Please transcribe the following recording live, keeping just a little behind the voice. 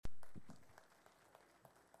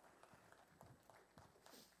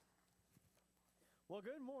Well,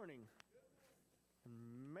 good morning.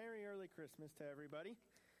 Merry early Christmas to everybody.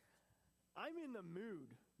 I'm in the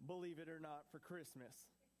mood, believe it or not, for Christmas.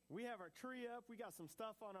 We have our tree up. We got some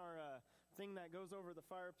stuff on our thing that goes over the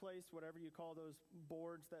fireplace, whatever you call those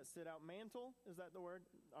boards that sit out. Mantle, is that the word?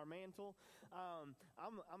 Our mantle.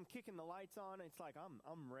 I'm kicking the lights on. It's like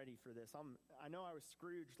I'm ready for this. I know I was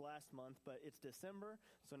Scrooged last month, but it's December,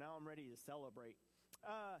 so now I'm ready to celebrate.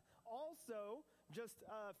 Also, just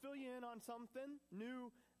fill you in on something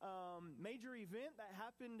new. Major event that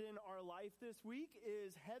happened in our life this week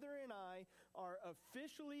is Heather and I are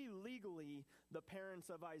officially, legally, the parents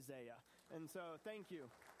of Isaiah. And so, thank you.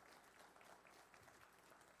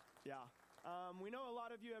 Yeah. We know a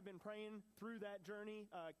lot of you have been praying through that journey.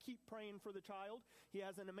 Keep praying for the child. He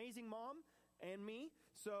has an amazing mom and me.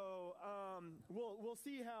 So we'll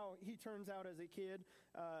see how he turns out as a kid.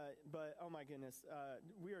 But oh my goodness,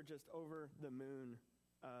 we are just over the moon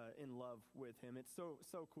in love with him. It's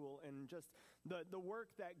so cool, and just the work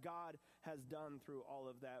that God has done through all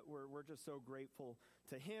of that. We're just so grateful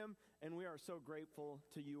to him, and we are so grateful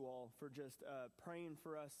to you all for just praying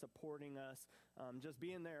for us, supporting us, just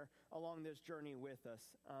being there along this journey with us.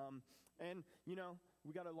 And you know,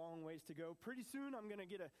 we got a long ways to go. Pretty soon, I'm going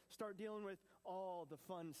to start dealing with all the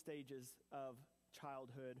fun stages of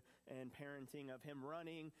childhood and parenting, of him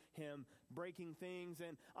running, him breaking things.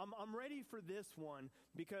 And I'm ready for this one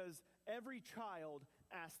because every child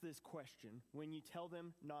asks this question when you tell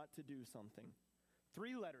them not to do something.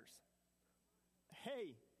 3 letters.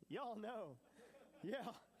 Hey, y'all know.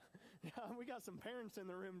 Yeah, we got some parents in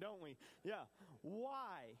the room, don't we? Yeah.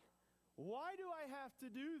 Why? Why do I have to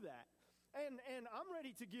do that? And I'm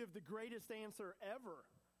ready to give the greatest answer ever.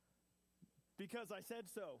 Because I said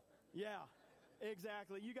so. Yeah,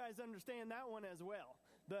 exactly. You guys understand that one as well.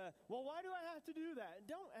 Well, why do I have to do that?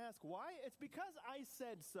 Don't ask why. It's because I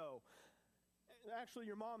said so. Actually,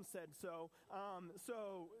 your mom said so.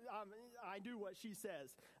 I do what she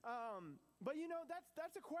says. But you know,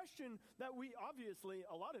 that's a question that we obviously,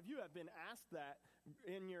 a lot of you have been asked that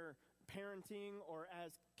in your parenting, or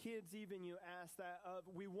as kids even, you ask that.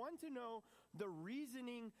 We want to know the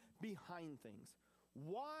reasoning behind things.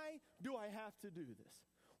 Why do I have to do this?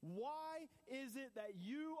 Why is it that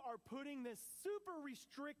you are putting this super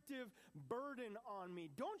restrictive burden on me?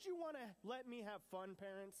 Don't you want to let me have fun,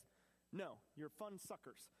 parents? No, you're fun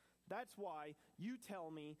suckers. That's why you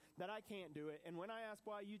tell me that I can't do it. And when I ask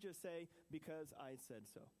why, you just say, because I said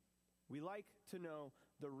so. We like to know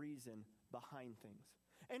the reason behind things.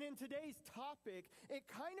 And in today's topic, it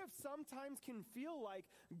kind of sometimes can feel like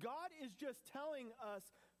God is just telling us,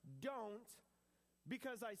 don't,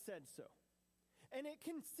 because I said so. And it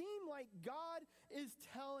can seem like God is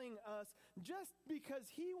telling us just because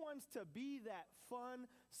he wants to be that fun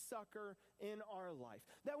sucker in our life.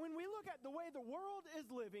 That when we look at the way the world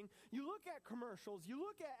is living, you look at commercials, you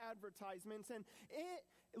look at advertisements, and it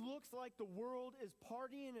looks like the world is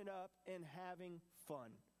partying it up and having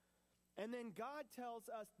fun. And then God tells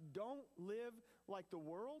us, don't live like the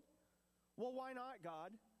world. Well, why not,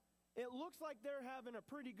 God? It looks like they're having a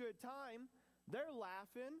pretty good time. They're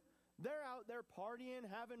laughing. They're out there partying,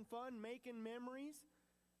 having fun, making memories.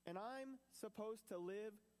 And I'm supposed to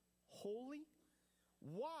live holy?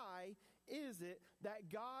 Why is it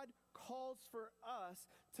that God calls for us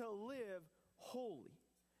to live holy?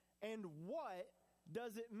 And what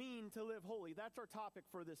does it mean to live holy? That's our topic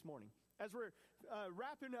for this morning. As we're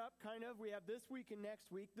wrapping up, we have this week and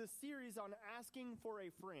next week, this series on asking for a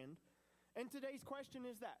friend. And today's question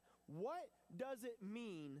is that, what does it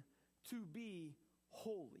mean to be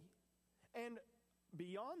holy? And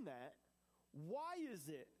beyond that, why is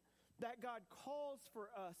it that God calls for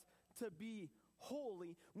us to be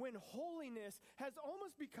holy when holiness has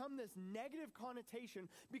almost become this negative connotation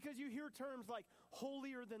because you hear terms like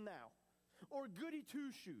holier than thou or goody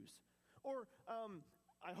two-shoes or,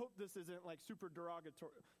 I hope this isn't like super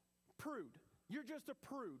derogatory, prude. You're just a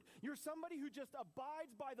prude. You're somebody who just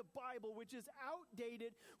abides by the Bible, which is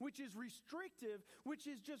outdated, which is restrictive, which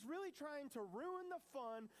is just really trying to ruin the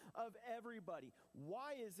fun of everybody.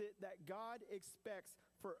 Why is it that God expects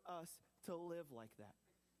for us to live like that?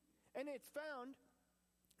 And it's found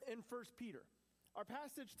in 1 Peter. Our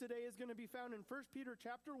passage today is going to be found in 1 Peter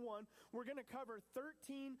chapter 1. We're going to cover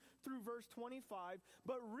 13 through verse 25,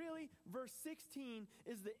 but really verse 16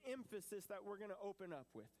 is the emphasis that we're going to open up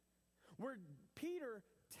with. Where Peter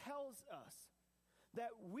tells us that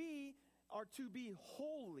we are to be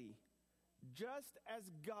holy just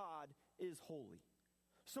as God is holy.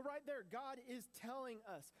 So right there, God is telling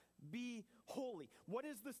us, be holy. What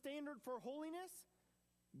is the standard for holiness?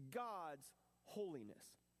 God's holiness.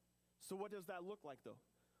 So what does that look like, though?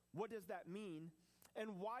 What does that mean?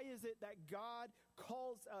 And why is it that God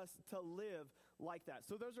calls us to live like that?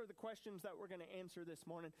 So those are the questions that we're going to answer this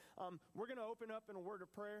morning. We're going to open up in a word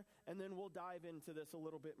of prayer, and then we'll dive into this a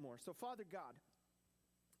little bit more. So Father God,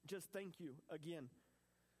 just thank you again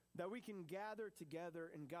that we can gather together,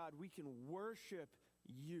 and God, we can worship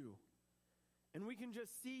you. And we can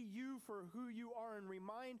just see you for who you are and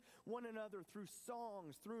remind one another through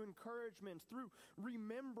songs, through encouragements, through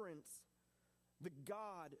remembrance, the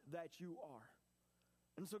God that you are.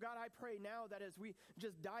 And so, God, I pray now that as we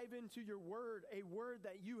just dive into your word, a word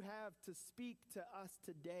that you have to speak to us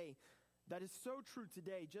today, that is so true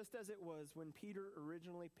today, just as it was when Peter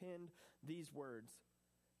originally penned these words.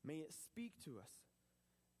 May it speak to us.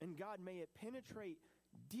 And God, may it penetrate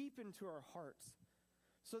deep into our hearts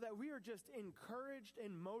so that we are just encouraged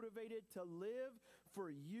and motivated to live for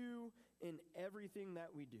you in everything that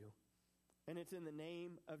we do. And it's in the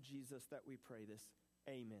name of Jesus that we pray this.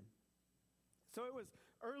 Amen. So it was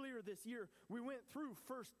earlier this year, we went through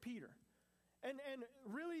 1 Peter. And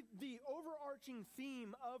really the overarching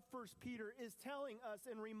theme of 1 Peter is telling us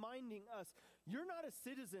and reminding us, you're not a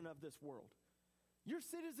citizen of this world. Your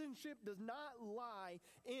citizenship does not lie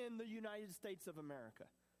in the United States of America,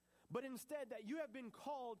 but instead that you have been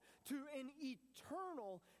called to an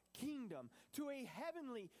eternal kingdom, to a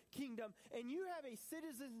heavenly kingdom, and you have a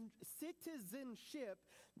citizenship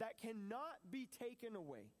that cannot be taken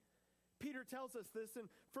away. Peter tells us this in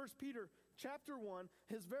 1 Peter chapter 1,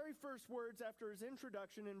 his very first words after his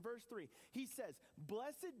introduction in verse 3. He says,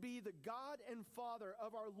 "Blessed be the God and Father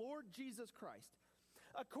of our Lord Jesus Christ.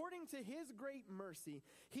 According to his great mercy,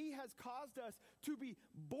 he has caused us to be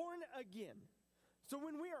born again." So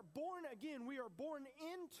when we are born again, we are born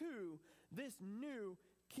into this new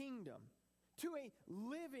kingdom, to a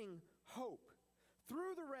living hope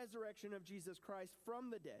through the resurrection of Jesus Christ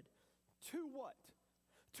from the dead. To what?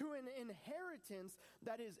 To an inheritance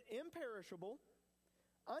that is imperishable,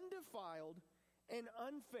 undefiled, and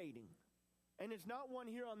unfading. And it's not one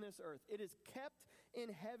here on this earth. It is kept in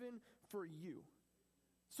heaven for you.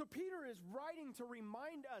 So Peter is writing to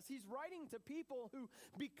remind us, he's writing to people who,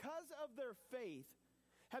 because of their faith,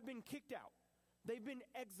 have been kicked out. They've been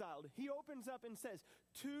exiled. He opens up and says,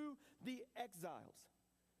 to the exiles.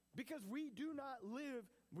 Because we do not live,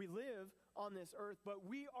 we live on this earth, but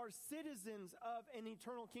we are citizens of an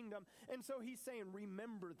eternal kingdom. And so he's saying,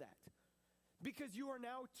 remember that. Because you are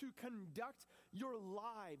now to conduct your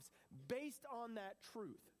lives based on that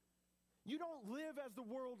truth. You don't live as the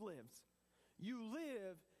world lives. You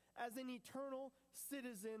live as an eternal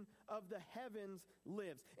citizen of the heavens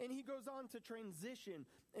lives. And he goes on to transition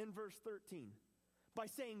in verse 13 by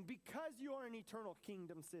saying, because you are an eternal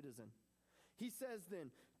kingdom citizen. He says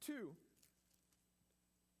then, 2,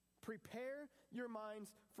 prepare your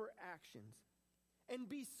minds for actions and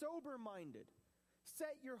be sober-minded.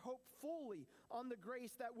 Set your hope fully on the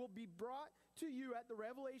grace that will be brought to you at the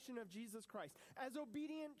revelation of Jesus Christ. As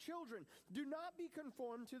obedient children, do not be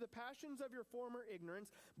conformed to the passions of your former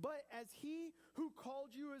ignorance, but as he who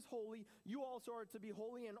called you is holy, you also are to be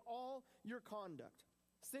holy in all your conduct.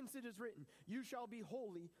 Since it is written, you shall be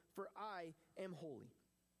holy, for I am holy.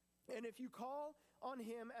 And if you call on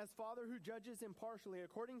him as Father who judges impartially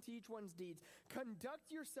according to each one's deeds,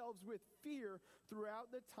 conduct yourselves with fear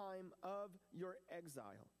throughout the time of your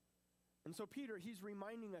exile. And so Peter, he's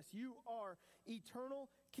reminding us, you are eternal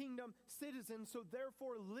kingdom citizens, so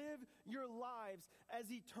therefore live your lives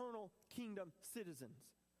as eternal kingdom citizens.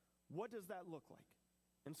 What does that look like?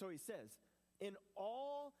 And so he says, in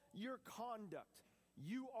all your conduct,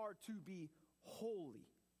 you are to be holy.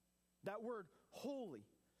 That word holy,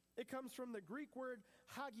 it comes from the Greek word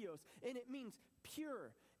hagios, and it means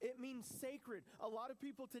pure. It means sacred. A lot of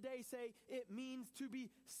people today say it means to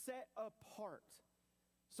be set apart.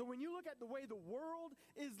 So when you look at the way the world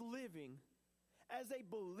is living, as a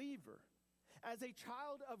believer, as a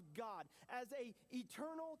child of God, as an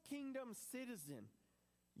eternal kingdom citizen,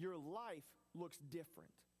 your life looks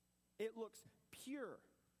different. It looks pure.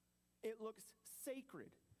 It looks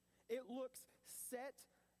sacred. It looks set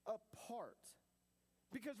apart.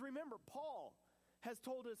 Because remember, Paul has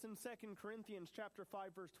told us in 2 Corinthians chapter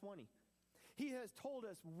 5, verse 20. He has told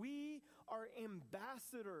us we are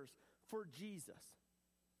ambassadors for Jesus.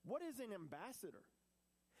 What is an ambassador?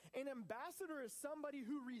 An ambassador is somebody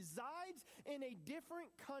who resides in a different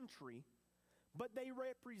country, but they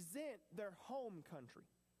represent their home country.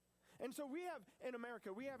 And so we have, in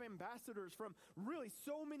America, we have ambassadors from really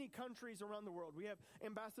so many countries around the world. We have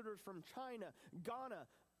ambassadors from China, Ghana,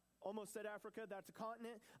 almost said Africa, that's a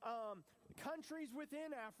continent. Countries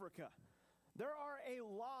within Africa. There are a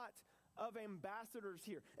lot of of ambassadors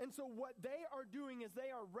here. And so what they are doing is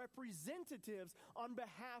they are representatives on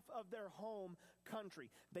behalf of their home country.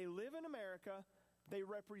 They live in America. They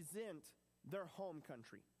represent their home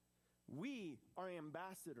country. We are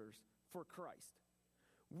ambassadors for Christ.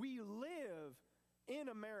 We live in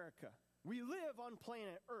America. We live on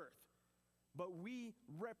planet Earth, but we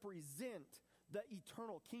represent the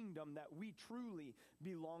eternal kingdom that we truly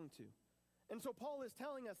belong to. And so Paul is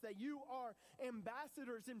telling us that you are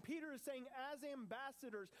ambassadors, and Peter is saying, as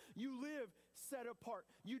ambassadors, you live set apart.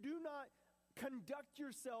 You do not conduct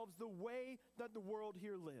yourselves the way that the world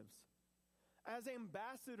here lives. As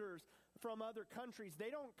ambassadors from other countries, they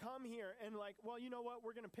don't come here and like, well, you know what?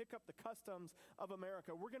 We're going to pick up the customs of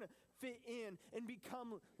America. We're going to fit in and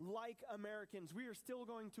become like Americans. We are still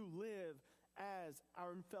going to live as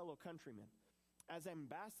our fellow countrymen. As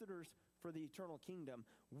ambassadors for the eternal kingdom,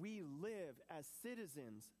 we live as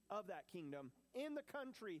citizens of that kingdom in the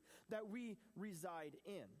country that we reside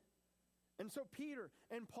in. And so Peter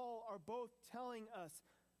and Paul are both telling us,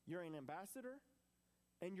 you're an ambassador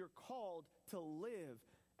and you're called to live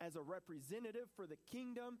as a representative for the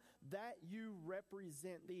kingdom that you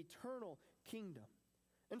represent, the eternal kingdom.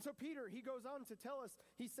 And so Peter, he goes on to tell us,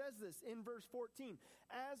 he says this in verse 14,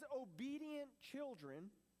 as obedient children,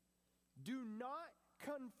 do not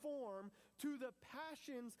conform to the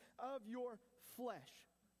passions of your flesh,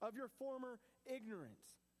 of your former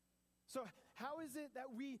ignorance. So how is it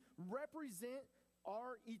that we represent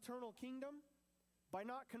our eternal kingdom? By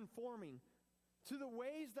not conforming to the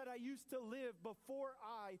ways that I used to live before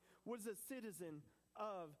I was a citizen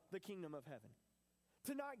of the kingdom of heaven.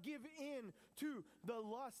 To not give in to the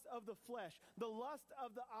lust of the flesh, the lust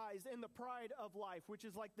of the eyes, and the pride of life, which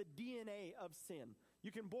is like the DNA of sin. You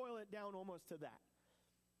can boil it down almost to that.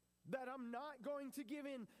 That I'm not going to give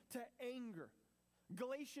in to anger.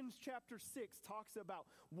 Galatians chapter 6 talks about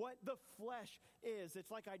what the flesh is. It's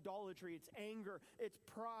like idolatry, it's anger, it's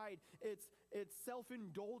pride, it's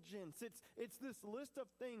self-indulgence, it's this list of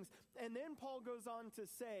things. And then Paul goes on to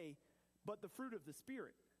say, but the fruit of the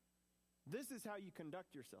Spirit. This is how you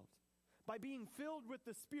conduct yourselves. By being filled with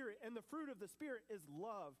the Spirit, and the fruit of the Spirit is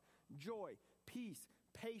love, joy, peace,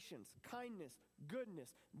 patience, kindness,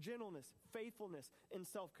 goodness, gentleness, faithfulness, and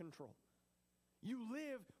self-control. You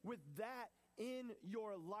live with that in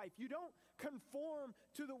your life. You don't conform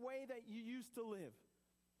to the way that you used to live,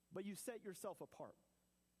 but you set yourself apart.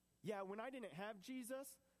 Yeah, when I didn't have Jesus,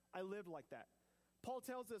 I lived like that. Paul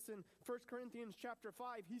tells us in 1 Corinthians chapter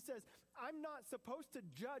 5, he says, I'm not supposed to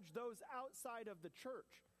judge those outside of the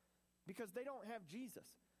church because they don't have Jesus.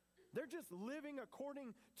 They're just living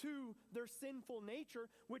according to their sinful nature,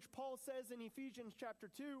 which Paul says in Ephesians chapter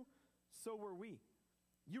 2, so were we.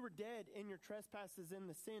 You were dead in your trespasses and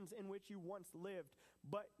the sins in which you once lived,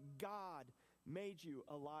 but God made you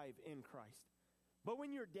alive in Christ. But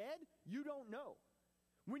when you're dead, you don't know.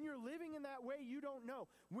 When you're living in that way, you don't know.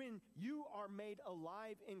 When you are made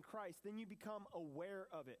alive in Christ, then you become aware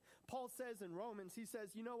of it. Paul says in Romans, he says,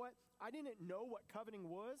 you know what? I didn't know what coveting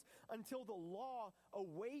was until the law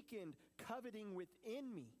awakened coveting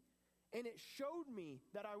within me. And it showed me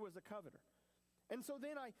that I was a coveter. And so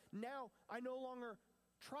then I no longer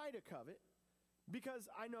try to covet because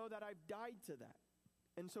I know that I've died to that.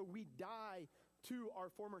 And so we die to our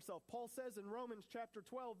former self. Paul says in Romans chapter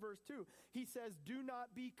 12, verse 2, he says, do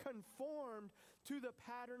not be conformed to the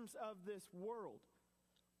patterns of this world,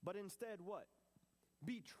 but instead what?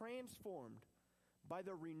 Be transformed by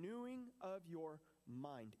the renewing of your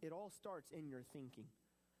mind. It all starts in your thinking.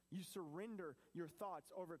 You surrender your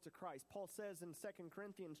thoughts over to Christ. Paul says in 2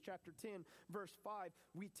 Corinthians chapter 10, verse 5,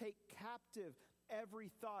 we take captive every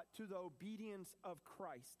thought to the obedience of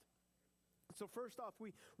Christ. So first off,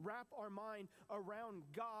 we wrap our mind around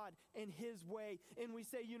God and His way, and we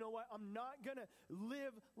say, you know what, I'm not going to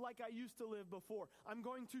live like I used to live before. I'm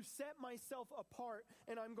going to set myself apart,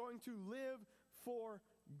 and I'm going to live for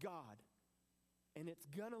God. And it's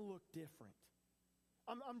going to look different.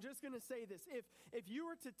 I'm just going to say this. If you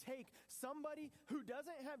were to take somebody who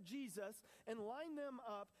doesn't have Jesus and line them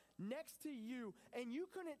up next to you, and you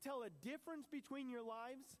couldn't tell a difference between your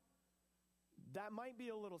lives, that might be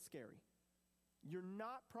a little scary. You're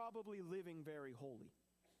not probably living very holy.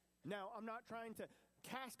 Now, I'm not trying to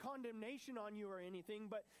cast condemnation on you or anything,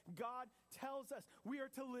 but God tells us we are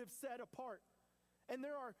to live set apart. And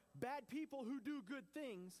there are bad people who do good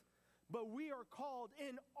things, but we are called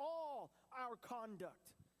in all our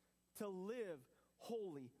conduct to live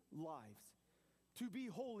holy lives. To be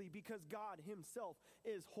holy because God Himself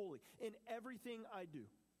is holy in everything I do.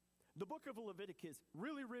 The book of Leviticus,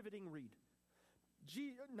 really riveting read.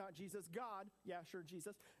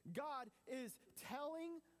 God is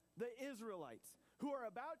telling the Israelites who are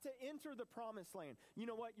about to enter the promised land. You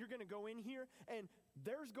know what? You're going to go in here and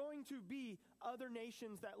there's going to be other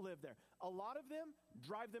nations that live there. A lot of them,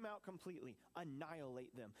 drive them out completely,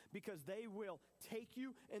 annihilate them, because they will take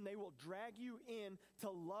you and they will drag you in to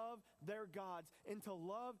love their gods and to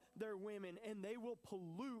love their women, and they will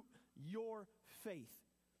pollute your faith.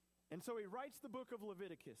 And so he writes the book of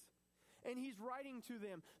Leviticus. And he's writing to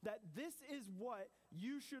them that this is what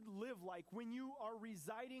you should live like when you are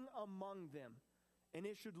residing among them. And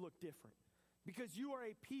it should look different because you are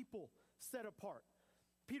a people set apart.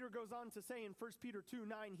 Peter goes on to say in 1 Peter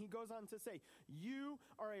 2:9, he goes on to say, you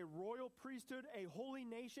are a royal priesthood, a holy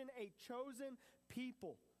nation, a chosen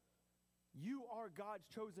people. You are God's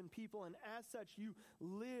chosen people, and as such, you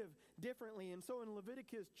live differently. And so in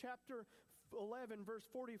Leviticus chapter 11, verse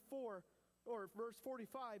 44, or verse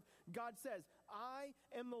 45, God says, I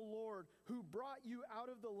am the Lord who brought you out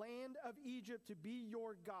of the land of Egypt to be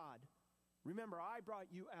your God. Remember, I brought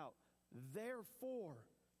you out. Therefore,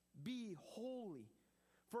 be holy,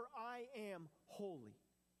 for I am holy.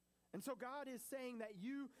 And so God is saying that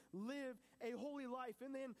you live a holy life.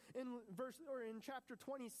 And then in chapter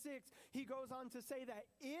 26, he goes on to say that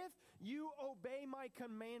if you obey my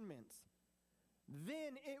commandments,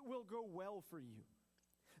 then it will go well for you.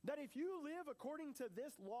 That if you live according to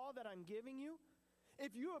this law that I'm giving you,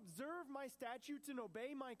 if you observe my statutes and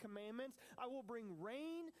obey my commandments, I will bring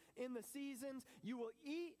rain in the seasons. You will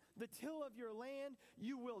eat the till of your land.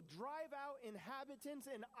 You will drive out inhabitants,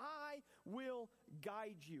 and I will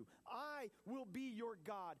guide you. I will be your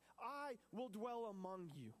God. I will dwell among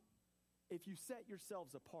you if you set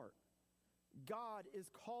yourselves apart. God is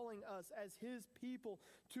calling us as his people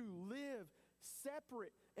to live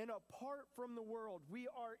separate and apart from the world. We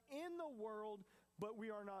are in the world, but we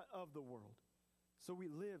are not of the world. So we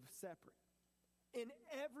live separate. In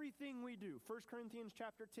everything we do, 1 Corinthians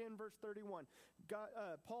chapter 10, verse 31,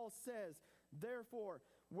 Paul says, therefore,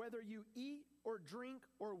 whether you eat or drink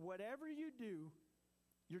or whatever you do,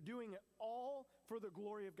 you're doing it all for the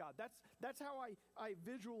glory of God. That's how I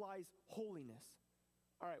visualize holiness.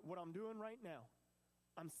 All right, what I'm doing right now,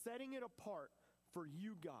 I'm setting it apart for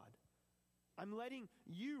you, God. I'm letting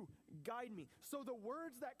you guide me. So the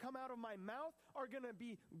words that come out of my mouth are going to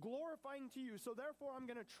be glorifying to you. So therefore, I'm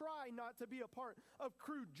going to try not to be a part of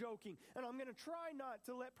crude joking. And I'm going to try not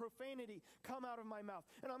to let profanity come out of my mouth.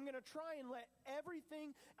 And I'm going to try and let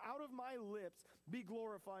everything out of my lips be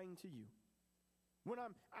glorifying to you. When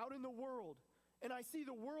I'm out in the world and I see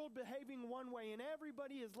the world behaving one way and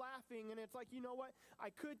everybody is laughing, and it's like, you know what?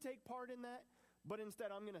 I could take part in that, but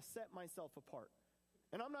instead I'm going to set myself apart.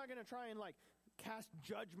 And I'm not going to try and cast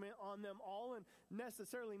judgment on them all and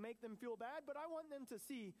necessarily make them feel bad, but I want them to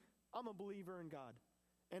see I'm a believer in God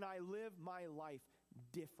and I live my life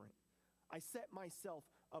different. I set myself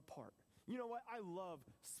apart. You know what? I love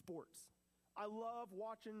sports. I love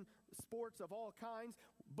watching sports of all kinds,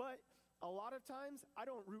 but a lot of times I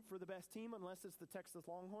don't root for the best team unless it's the Texas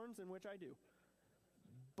Longhorns, in which I do.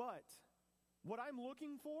 But what I'm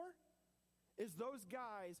looking for is those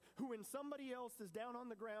guys who, when somebody else is down on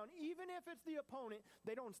the ground, even if it's the opponent,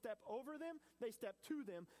 they don't step over them, they step to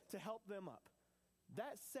them to help them up.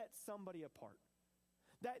 That sets somebody apart.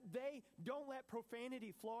 That they don't let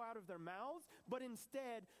profanity flow out of their mouths, but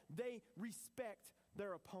instead they respect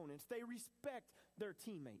their opponents. They respect their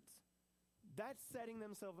teammates. That's setting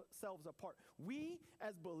themselves apart. We,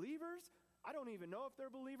 as believers, I don't even know if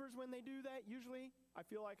they're believers when they do that. Usually, I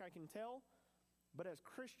feel like I can tell. But as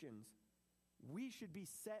Christians, we should be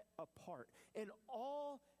set apart in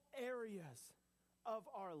all areas of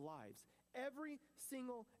our lives. Every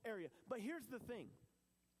single area. But here's the thing.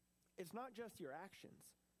 It's not just your actions.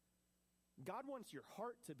 God wants your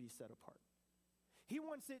heart to be set apart. He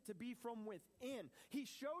wants it to be from within. He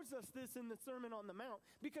shows us this in the Sermon on the Mount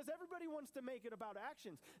because everybody wants to make it about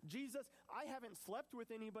actions. Jesus, I haven't slept with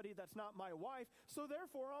anybody that's not my wife, so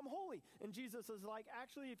therefore I'm holy. And Jesus is like,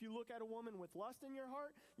 actually, if you look at a woman with lust in your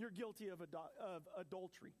heart, you're guilty of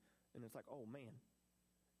adultery. And it's like, oh man.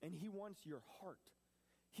 And he wants your heart.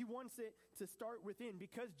 He wants it to start within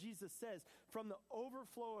because Jesus says, from the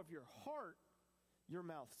overflow of your heart, your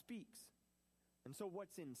mouth speaks. And so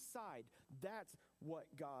what's inside, that's what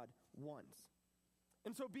God wants.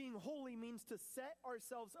 And so being holy means to set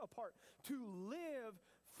ourselves apart, to live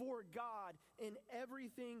for God in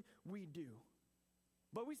everything we do.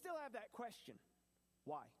 But we still have that question.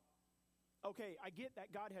 Why? Okay, I get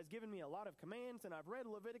that God has given me a lot of commands, and I've read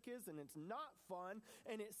Leviticus, and it's not fun,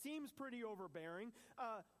 and it seems pretty overbearing.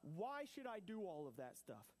 Why should I do all of that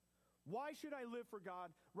stuff? Why should I live for God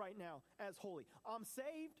right now as holy? I'm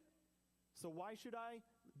saved, so why should I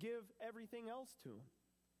give everything else to him?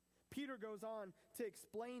 Peter goes on to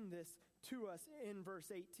explain this to us in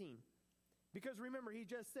verse 18. Because remember, he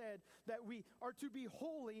just said that we are to be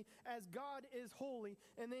holy as God is holy.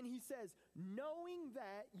 And then he says, knowing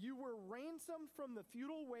that you were ransomed from the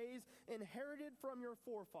futile ways inherited from your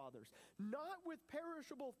forefathers, not with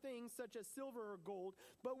perishable things such as silver or gold,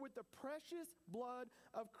 but with the precious blood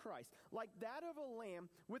of Christ, like that of a lamb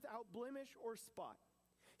without blemish or spot.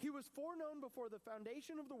 He was foreknown before the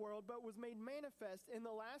foundation of the world, but was made manifest in the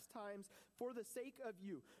last times for the sake of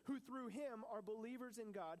you, who through him are believers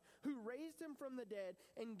in God, who raised him from the dead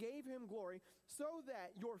and gave him glory, so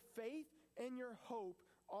that your faith and your hope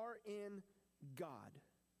are in God.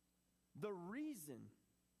 The reason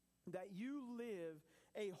that you live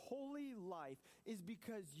a holy life is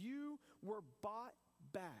because you were bought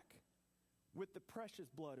back with the precious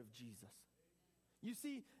blood of Jesus. You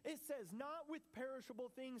see, it says not with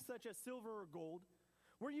perishable things such as silver or gold,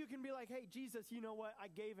 where you can be like, hey, Jesus, you know what? I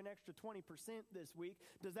gave an extra 20% this week.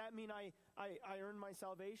 Does that mean I earned my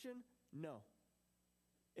salvation? No.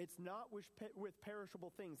 It's not with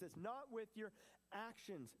perishable things. It's not with your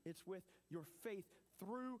actions. It's with your faith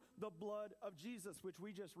through the blood of Jesus, which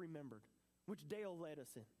we just remembered, which Dale led us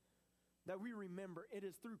in. That we remember it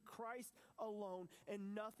is through Christ alone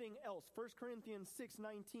and nothing else. 1 Corinthians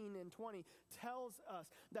 6:19 and 20 tells us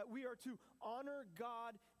that we are to honor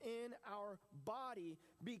God in our body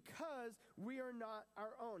because we are not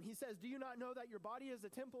our own. He says, do you not know that your body is a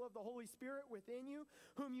temple of the Holy Spirit within you,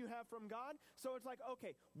 whom you have from God? So it's like,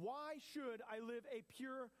 okay, why should I live a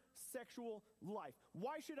pure sexual life?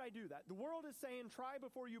 Why should I do that? The world is saying, try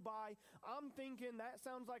before you buy. I'm thinking that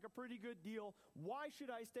sounds like a pretty good deal. Why should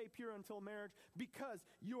I stay pure until marriage? Because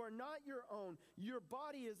you are not your own. Your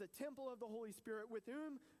body is a temple of the Holy Spirit with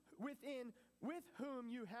whom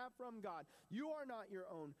you have from God. You are not your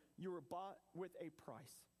own. You were bought with a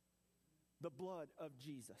price. The blood of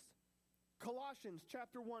Jesus. Colossians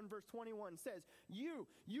chapter 1 verse 21 says, You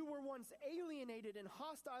were once alienated and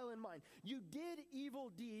hostile in mind. You did evil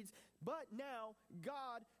deeds, but now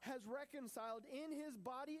God has reconciled in his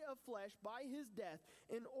body of flesh by his death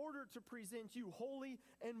in order to present you holy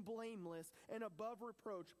and blameless and above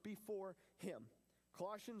reproach before him.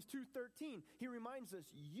 Colossians 2:13, he reminds us,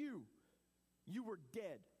 you were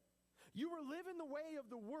dead. You were living the way of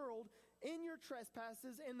the world in your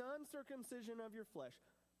trespasses and the uncircumcision of your flesh.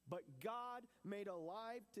 But God made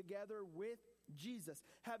alive together with Jesus,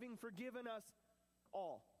 having forgiven us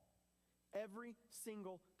all, every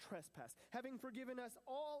single trespass, having forgiven us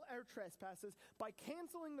all our trespasses by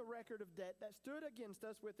canceling the record of debt that stood against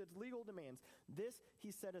us with its legal demands. This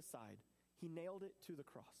he set aside. He nailed it to the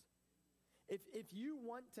cross. If you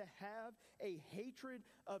want to have a hatred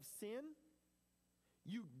of sin,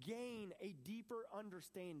 you gain a deeper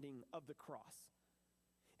understanding of the cross.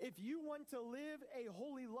 If you want to live a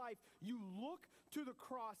holy life, you look to the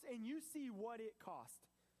cross and you see what it cost.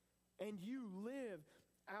 And you live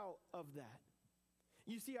out of that.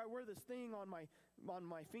 You see, I wear this thing on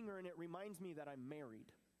my finger and it reminds me that I'm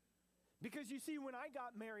married. Because you see, when I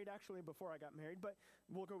got married, actually before I got married, but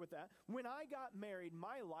we'll go with that. When I got married,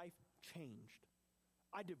 my life changed.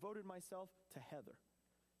 I devoted myself to Heather.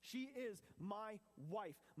 She is my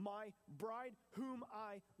wife, my bride, whom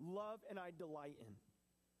I love and I delight in.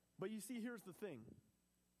 But you see, here's the thing.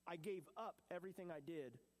 I gave up everything I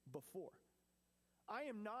did before. I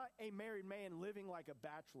am not a married man living like a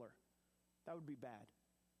bachelor. That would be bad.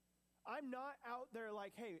 I'm not out there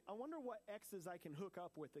like, hey, I wonder what exes I can hook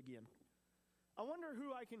up with again. I wonder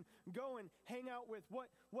who I can go and hang out with,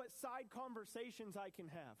 what side conversations I can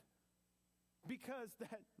have. Because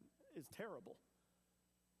that is terrible.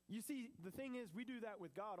 You see, the thing is, we do that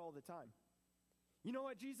with God all the time. You know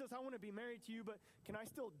what, Jesus, I want to be married to you, but can I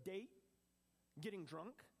still date getting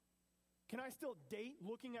drunk? Can I still date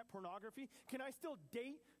looking at pornography? Can I still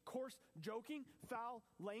date coarse joking, foul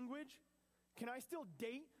language? Can I still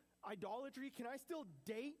date idolatry? Can I still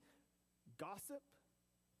date gossip?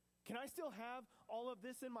 Can I still have all of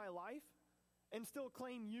this in my life and still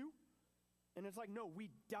claim you? And it's like, no,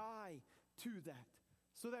 we die to that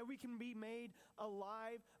so that we can be made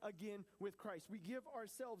alive again with Christ. We give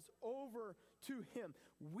ourselves over to him.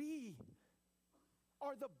 We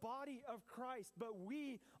are the body of Christ, but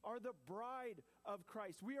we are the bride of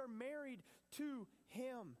Christ. We are married to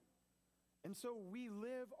him. And so we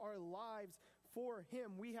live our lives for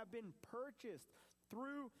him. We have been purchased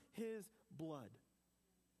through his blood.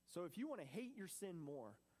 So if you want to hate your sin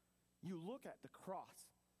more, you look at the cross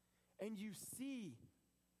and you see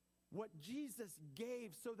what Jesus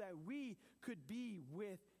gave so that we could be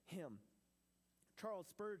with him. Charles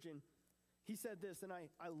Spurgeon, he said this, and I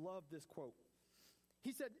love this quote.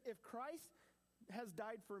 He said, if Christ has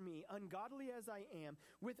died for me, ungodly as I am,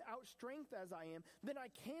 without strength as I am, then I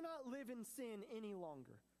cannot live in sin any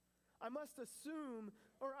longer. I must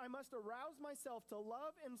arouse myself to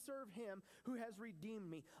love and serve him who has redeemed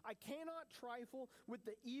me. I cannot trifle with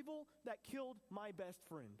the evil that killed my best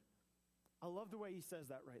friend. I love the way he says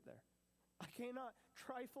that right there. I cannot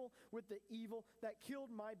trifle with the evil that killed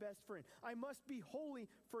my best friend. I must be holy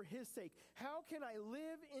for his sake. How can I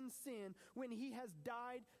live in sin when he has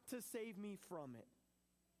died to save me from it?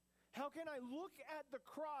 How can I look at the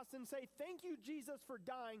cross and say, thank you, Jesus, for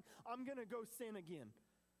dying. I'm going to go sin again.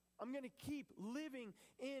 I'm going to keep living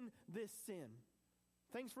in this sin.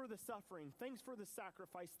 Thanks for the suffering. Thanks for the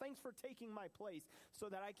sacrifice. Thanks for taking my place so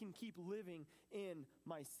that I can keep living in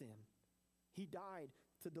my sin. He died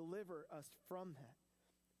to deliver us from that.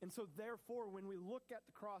 And so therefore, when we look at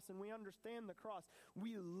the cross and we understand the cross,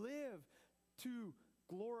 we live to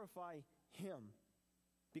glorify him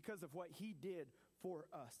because of what he did for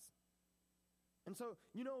us. And so,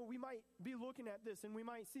 we might be looking at this and we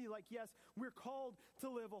might see like, yes, we're called to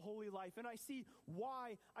live a holy life. And I see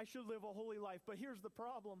why I should live a holy life. But here's the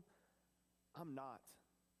problem. I'm not.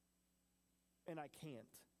 And I can't.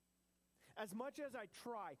 As much as I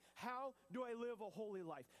try, how do I live a holy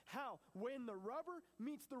life? How? When the rubber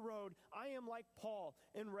meets the road, I am like Paul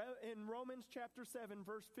in Romans chapter 7,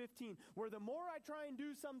 verse 15, where the more I try and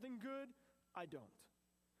do something good, I don't.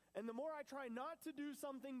 And the more I try not to do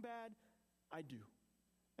something bad, I do.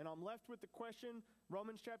 And I'm left with the question,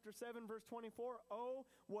 Romans chapter 7, verse 24, oh,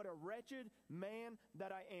 what a wretched man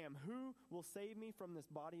that I am. Who will save me from this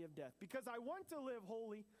body of death? Because I want to live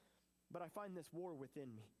holy, but I find this war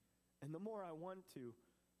within me. And the more I want to,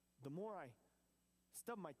 the more I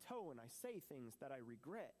stub my toe and I say things that I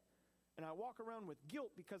regret. And I walk around with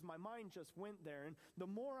guilt because my mind just went there. And the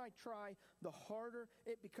more I try, the harder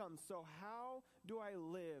it becomes. So how do I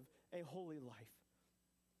live a holy life?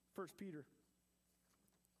 1 Peter,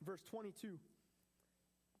 verse 22.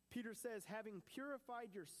 Peter says, having purified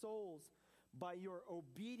your souls by your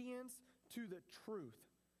obedience to the truth,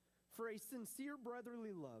 for a sincere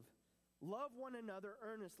brotherly love, love one another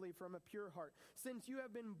earnestly from a pure heart, since you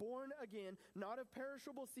have been born again, not of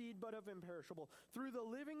perishable seed, but of imperishable, through the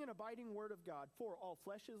living and abiding word of God. For all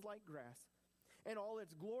flesh is like grass, and all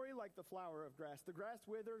its glory like the flower of grass. The grass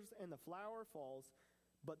withers and the flower falls,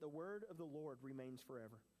 but the word of the Lord remains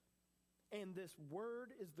forever. And this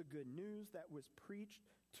word is the good news that was preached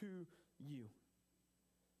to you.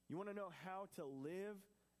 You want to know how to live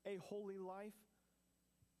a holy life?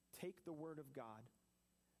 Take the word of God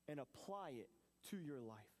and apply it to your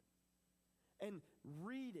life. And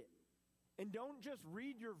read it. And don't just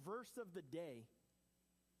read your verse of the day,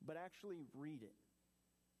 but actually read it.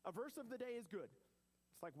 A verse of the day is good.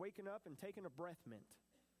 It's like waking up and taking a breath mint.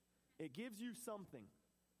 It gives you something.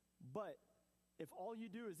 But if all you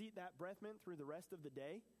do is eat that breath mint through the rest of the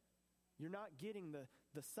day, you're not getting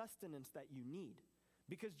the sustenance that you need.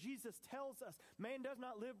 Because Jesus tells us, man does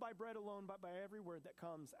not live by bread alone, but by every word that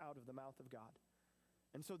comes out of the mouth of God.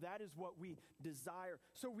 And so that is what we desire.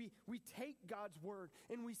 So we take God's word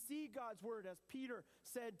and we see God's word as Peter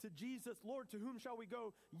said to Jesus, Lord, to whom shall we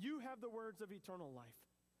go? You have the words of eternal life.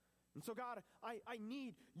 And so God, I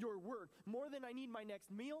need your word. More than I need my next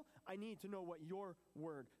meal, I need to know what your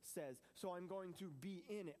word says. So I'm going to be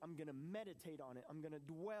in it. I'm going to meditate on it. I'm going to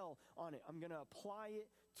dwell on it. I'm going to apply it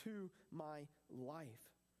to my life.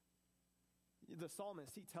 The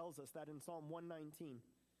psalmist, he tells us that in Psalm 119.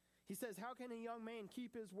 He says, how can a young man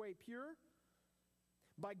keep his way pure?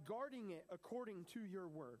 By guarding it according to your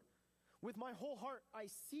word. With my whole heart I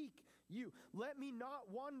seek you. Let me not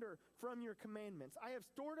wander from your commandments. I have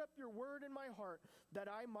stored up your word in my heart that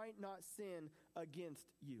I might not sin against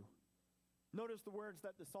you. Notice the words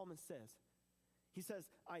that the psalmist says. He says,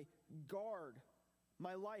 I guard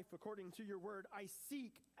my life according to your word. I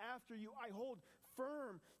seek after you. I hold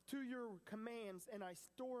firm to your commands and I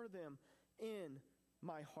store them in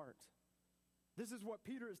my heart. This is what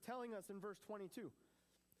Peter is telling us in verse 22.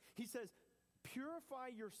 He says, purify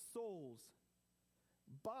your souls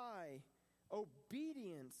by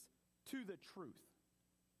obedience to the truth.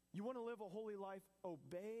 You want to live a holy life?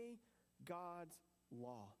 Obey God's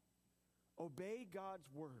law. Obey God's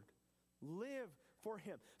word. Live for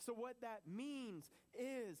him. So what that means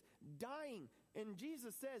is dying. And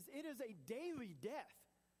Jesus says it is a daily death.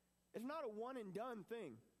 It's not a one and done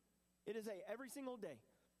thing. It is every single day.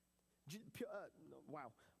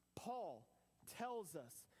 Paul tells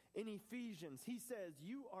us in Ephesians, he says,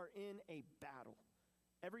 you are in a battle.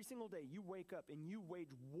 Every single day you wake up and you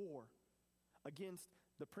wage war against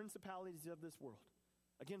the principalities of this world,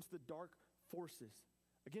 against the dark forces,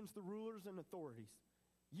 against the rulers and authorities.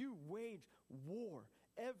 You wage war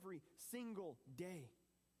every single day.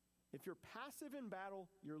 If you're passive in battle,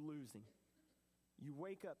 you're losing. You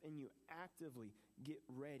wake up and you actively get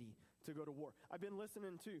ready to go to war. I've been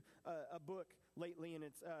listening to a book lately, and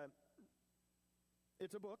it's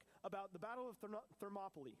a book about the Battle of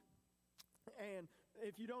Thermopylae. And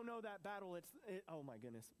if you don't know that battle, oh my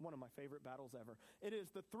goodness, one of my favorite battles ever. It is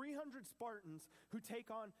the 300 Spartans who take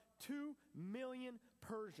on 2 million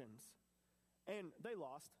Persians. And they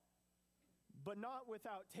lost, but not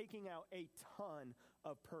without taking out a ton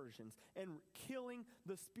of Persians and killing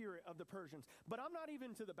the spirit of the Persians. But I'm not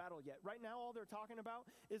even to the battle yet. Right now, all they're talking about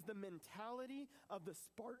is the mentality of the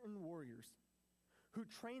Spartan warriors who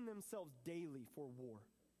train themselves daily for war.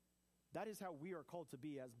 That is how we are called to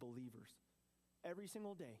be as believers. Every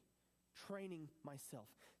single day, training myself,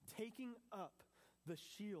 taking up the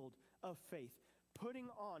shield of faith, putting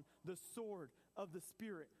on the sword of the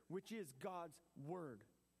Spirit, which is God's word,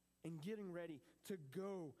 and getting ready to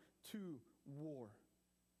go to war.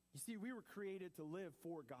 You see, we were created to live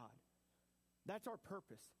for God. That's our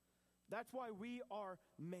purpose. That's why we are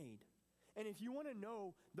made. And if you want to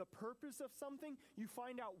know the purpose of something, you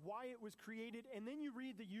find out why it was created, and then you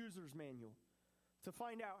read the user's manual to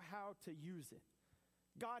find out how to use it.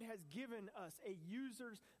 God has given us a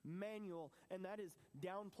user's manual, and that is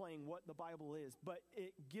downplaying what the Bible is, but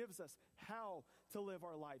it gives us how to live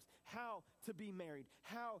our lives, how to be married,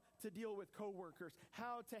 how to deal with coworkers,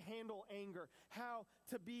 how to handle anger, how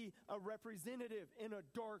to be a representative in a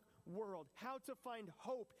dark world, how to find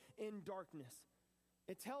hope in darkness.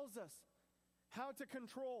 It tells us how to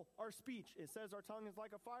control our speech. It says our tongue is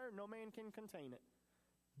like a fire, no man can contain it.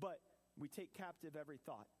 But we take captive every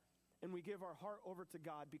thought. And we give our heart over to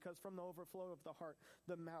God, because from the overflow of the heart,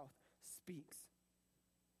 the mouth speaks.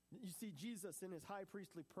 You see, Jesus in his high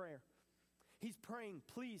priestly prayer, he's praying,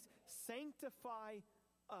 please sanctify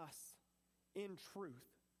us in truth.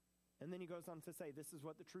 And then he goes on to say, this is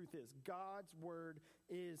what the truth is. God's word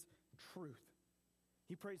is truth.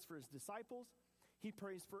 He prays for his disciples. He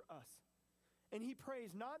prays for us. And he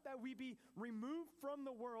prays not that we be removed from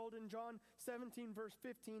the world in John 17, verse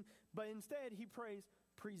 15, but instead he prays,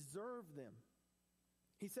 preserve them.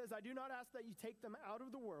 He says, I do not ask that you take them out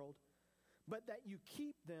of the world, but that you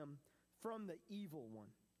keep them from the evil one.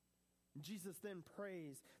 Jesus then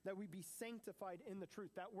prays that we be sanctified in the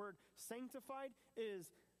truth. That word sanctified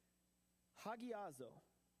is hagiazo,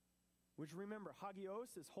 which, remember,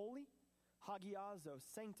 hagios is holy. Hagiazo,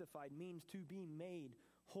 sanctified, means to be made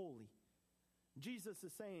holy. Jesus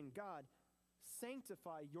is saying, God,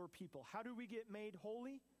 sanctify your people. How do we get made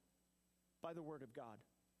holy? By the word of God,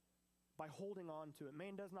 by holding on to it.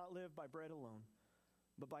 Man does not live by bread alone,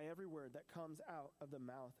 but by every word that comes out of the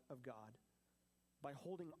mouth of God, by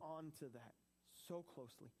holding on to that so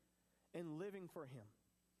closely and living for him.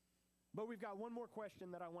 But we've got one more question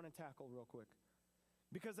that I want to tackle real quick,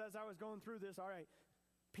 because as I was going through this, all right,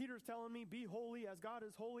 Peter's telling me, be holy as God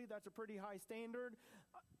is holy. That's a pretty high standard.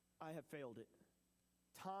 I have failed it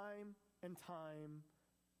time and time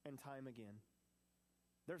and time again.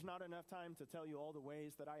 There's not enough time to tell you all the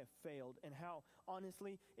ways that I have failed, and how,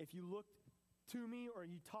 honestly, if you looked to me or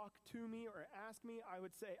you talked to me or asked me, I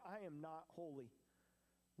would say, I am not holy.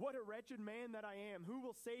 What a wretched man that I am. Who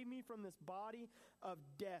will save me from this body of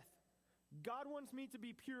death? God wants me to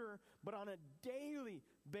be pure, but on a daily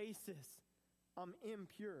basis, I'm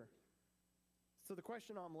impure. So the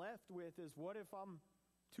question I'm left with is, what if I'm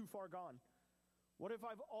too far gone? What if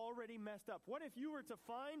I've already messed up? What if you were to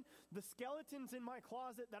find the skeletons in my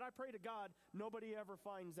closet that I pray to God nobody ever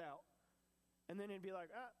finds out? And then it'd be like,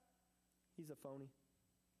 he's a phony.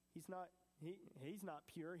 He's not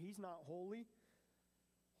pure. He's not holy.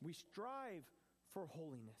 We strive for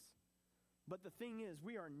holiness. But the thing is,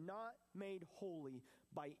 we are not made holy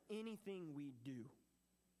by anything we do.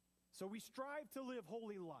 So we strive to live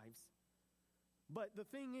holy lives. But the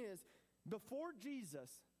thing is, before Jesus,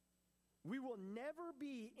 we will never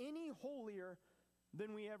be any holier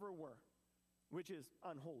than we ever were, which is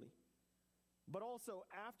unholy. But also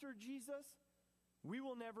after Jesus, we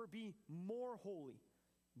will never be more holy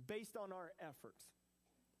based on our efforts.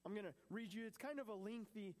 I'm going to read you, it's kind of a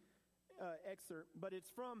lengthy excerpt, but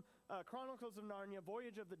it's from Chronicles of Narnia,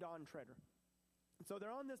 Voyage of the Dawn Treader. So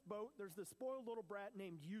they're on this boat. There's this spoiled little brat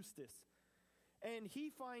named Eustace, and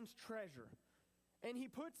he finds treasure. And he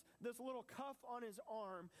puts this little cuff on his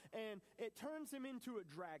arm, and it turns him into a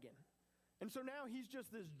dragon. And so now he's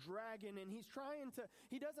just this dragon, and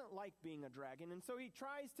he doesn't like being a dragon. And so he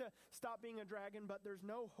tries to stop being a dragon, but there's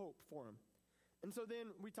no hope for him. And so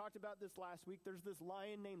then we talked about this last week. There's this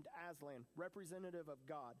lion named Aslan, representative of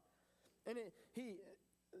God. And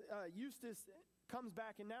Eustace comes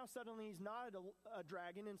back, and now suddenly he's not a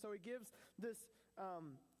dragon, and so he gives this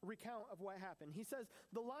recount of what happened. He says,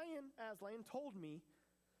 the lion, Aslan, told me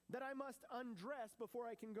that I must undress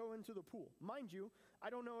before I can go into the pool. Mind you, I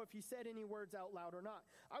don't know if he said any words out loud or not.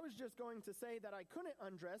 I was just going to say that I couldn't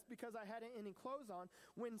undress because I hadn't any clothes on,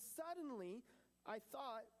 when suddenly I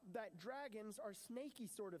thought that dragons are snaky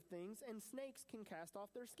sort of things, and snakes can cast off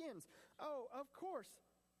their skins. Oh, of course,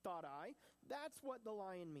 thought I. That's what the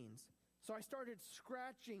lion means. So I started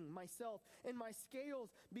scratching myself, and my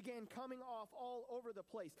scales began coming off all over the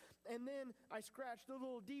place. And then I scratched a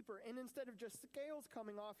little deeper, and instead of just scales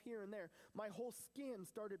coming off here and there, my whole skin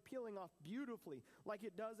started peeling off beautifully, like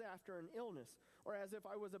it does after an illness, or as if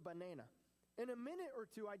I was a banana. In a minute or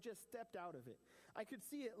two, I just stepped out of it. I could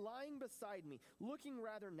see it lying beside me, looking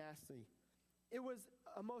rather nasty. It was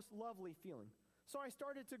a most lovely feeling. So I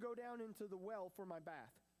started to go down into the well for my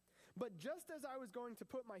bath. But just as I was going to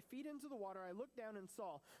put my feet into the water, I looked down and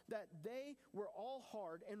saw that they were all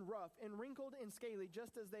hard and rough and wrinkled and scaly,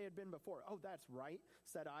 just as they had been before. Oh, that's right,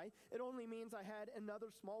 said I. It only means I had another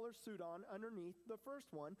smaller suit on underneath the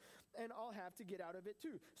first one, and I'll have to get out of it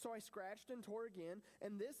too. So I scratched and tore again,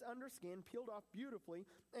 and this underskin peeled off beautifully,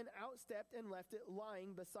 and outstepped and left it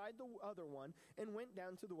lying beside the other one, and went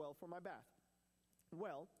down to the well for my bath.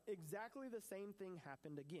 Well, exactly the same thing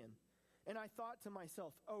happened again. And I thought to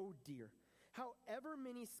myself, oh dear, however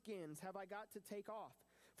many skins have I got to take off?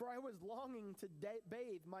 For I was longing to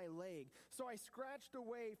bathe my leg. So I scratched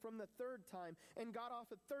away from the third time and got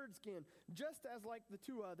off a third skin, just as like the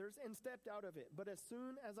two others, and stepped out of it. But as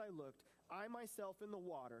soon as I looked, I myself in the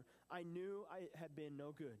water, I knew I had been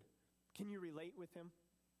no good. Can you relate with him?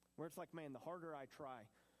 Where it's like, man, the harder I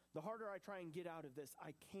try and get out of this,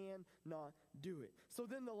 I cannot do it. So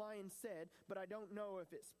then the lion said, but I don't know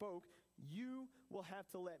if it spoke, you will have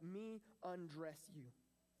to let me undress you.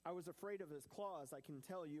 I was afraid of his claws, I can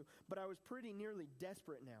tell you, but I was pretty nearly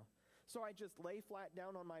desperate now. So I just lay flat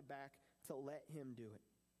down on my back to let him do it.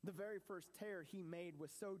 The very first tear he made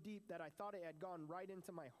was so deep that I thought it had gone right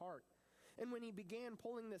into my heart. And when he began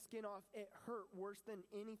pulling the skin off, it hurt worse than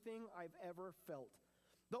anything I've ever felt.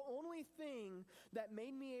 The only thing that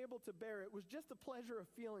made me able to bear it was just the pleasure of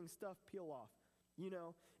feeling stuff peel off. You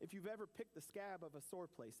know, if you've ever picked the scab of a sore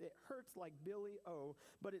place, it hurts like Billy O,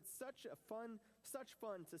 but it's such fun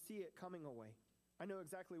to see it coming away. I know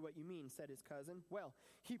exactly what you mean, said his cousin. Well,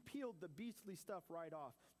 he peeled the beastly stuff right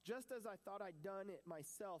off, just as I thought I'd done it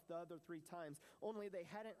myself the other 3 times, only they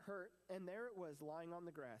hadn't hurt, and there it was lying on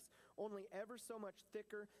the grass, only ever so much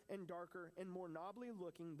thicker and darker and more knobbly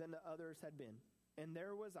looking than the others had been. And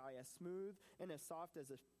there was I, as smooth and as soft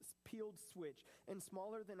as a peeled switch, and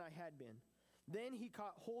smaller than I had been. Then he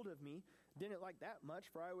caught hold of me, didn't like that much,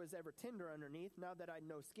 for I was ever tender underneath, now that I'd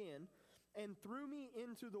no skin, and threw me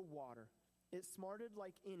into the water. It smarted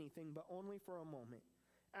like anything, but only for a moment.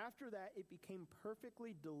 After that, it became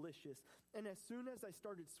perfectly delicious, and as soon as I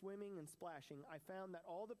started swimming and splashing, I found that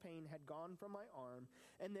all the pain had gone from my arm,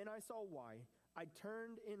 and then I saw why. I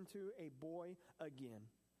turned into a boy again.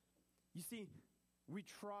 You see, we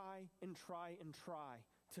try and try and try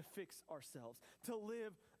to fix ourselves, to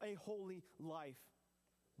live a holy life,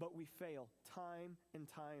 but we fail time and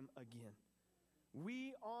time again.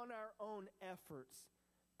 We, on our own efforts,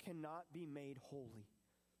 cannot be made holy.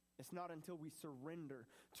 It's not until we surrender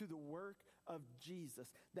to the work of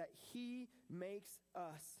Jesus that he makes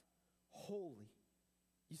us holy.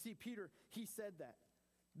 You see, Peter, he said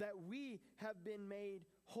that we have been made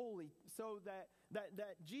holy, so that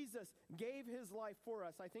Jesus gave his life for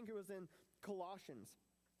us. I think it was in Colossians.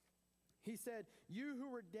 He said, you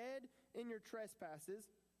who were dead in your trespasses,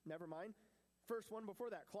 never mind, first one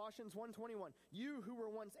before that, Colossians 1:21, you who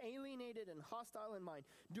were once alienated and hostile in mind,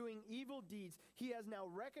 doing evil deeds, he has now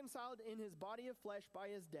reconciled in his body of flesh by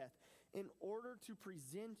his death, in order to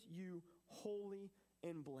present you holy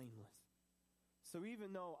and blameless. So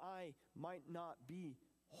even though I might not be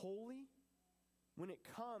holy, when it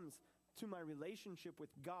comes to my relationship with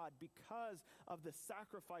God, because of the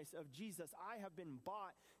sacrifice of Jesus, I have been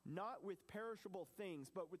bought not with perishable things,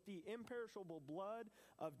 but with the imperishable blood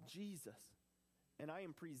of Jesus. And I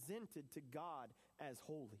am presented to God as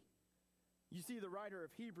holy. You see, the writer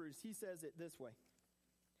of Hebrews, he says it this way.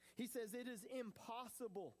 He says, it is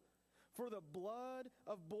impossible for the blood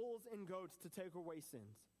of bulls and goats to take away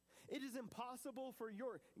sins. It is impossible for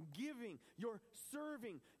your giving, your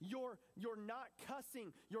serving, your not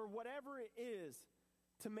cussing, your whatever it is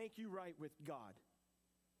to make you right with God.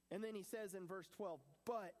 And then he says in verse 12,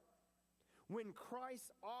 but when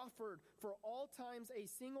Christ offered for all times a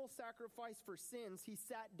single sacrifice for sins, he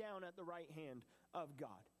sat down at the right hand of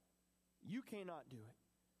God. You cannot do it.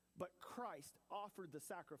 but Christ offered the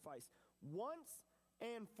sacrifice once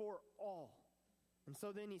and for all. And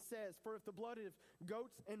so then he says, for if the blood of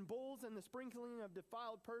goats and bulls and the sprinkling of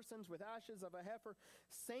defiled persons with ashes of a heifer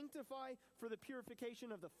sanctify for the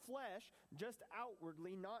purification of the flesh, just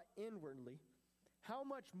outwardly, not inwardly, how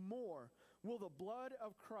much more will the blood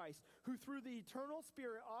of Christ, who through the eternal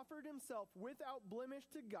Spirit offered himself without blemish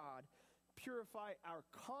to God, purify our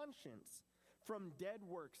conscience from dead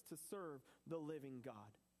works to serve the living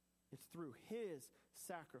God? It's through his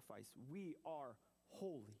sacrifice we are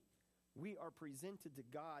holy. We are presented to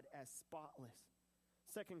God as spotless.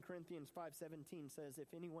 2 Corinthians 5:17 says,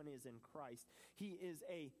 if anyone is in Christ, he is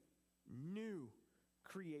a new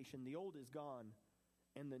creation. The old is gone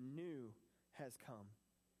and the new has come.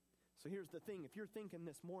 So here's the thing. If you're thinking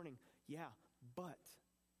this morning, yeah, but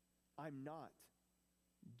I'm not.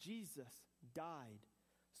 Jesus died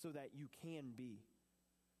so that you can be.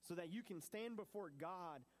 So that you can stand before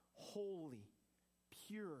God holy,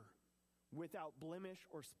 pure, without blemish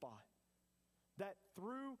or spot. That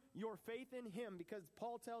through your faith in him, because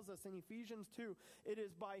Paul tells us in Ephesians 2, it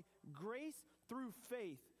is by grace through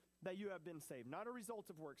faith that you have been saved, not a result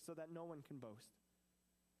of works, so that no one can boast.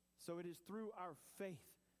 So it is through our faith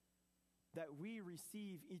that we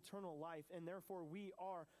receive eternal life, and therefore we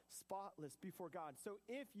are spotless before God. So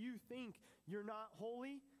if you think you're not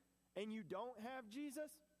holy and you don't have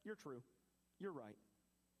Jesus, you're true. You're right.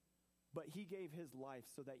 But he gave his life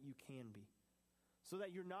so that you can be. So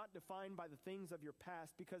that you're not defined by the things of your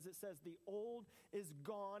past, because it says the old is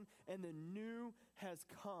gone and the new has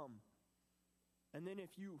come. And then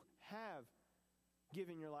if you have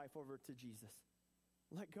given your life over to Jesus,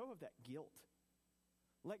 let go of that guilt.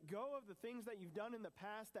 Let go of the things that you've done in the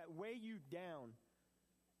past that weigh you down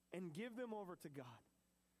and give them over to God.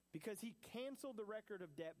 Because he canceled the record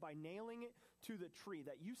of debt by nailing it to the tree,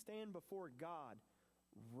 that you stand before God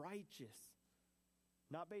righteous.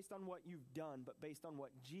 Not based on what you've done, but based on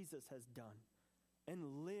what Jesus has done.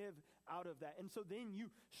 And live out of that. And so then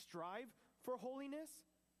you strive for holiness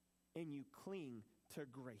and you cling to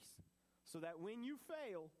grace. So that when you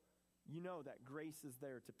fail, you know that grace is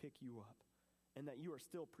there to pick you up. And that you are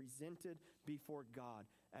still presented before God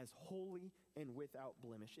as holy and without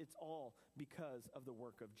blemish. It's all because of the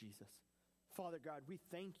work of Jesus. Father God, we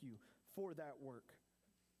thank you for that work.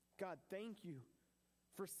 God, thank you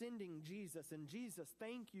for sending Jesus. And Jesus,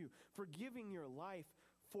 thank you for giving your life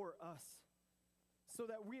for us. So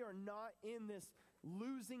that we are not in this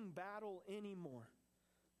losing battle anymore.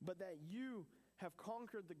 But that you have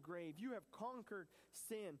conquered the grave. You have conquered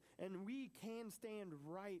sin. And we can stand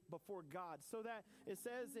right before God. So that it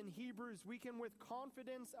says in Hebrews, we can with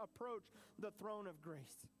confidence approach the throne of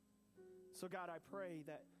grace. So God, I pray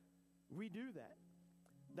that we do that.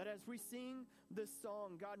 That as we sing this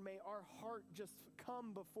song, God, may our heart just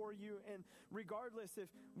come before you. And regardless if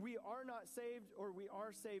we are not saved or we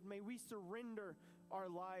are saved, may we surrender our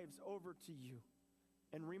lives over to you.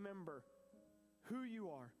 And remember who you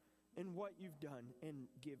are and what you've done, and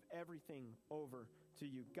give everything over to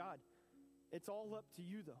you. God, it's all up to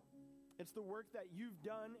you though. It's the work that you've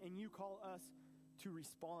done, and you call us to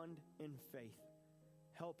respond in faith.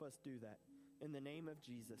 Help us do that. In the name of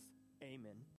Jesus, amen.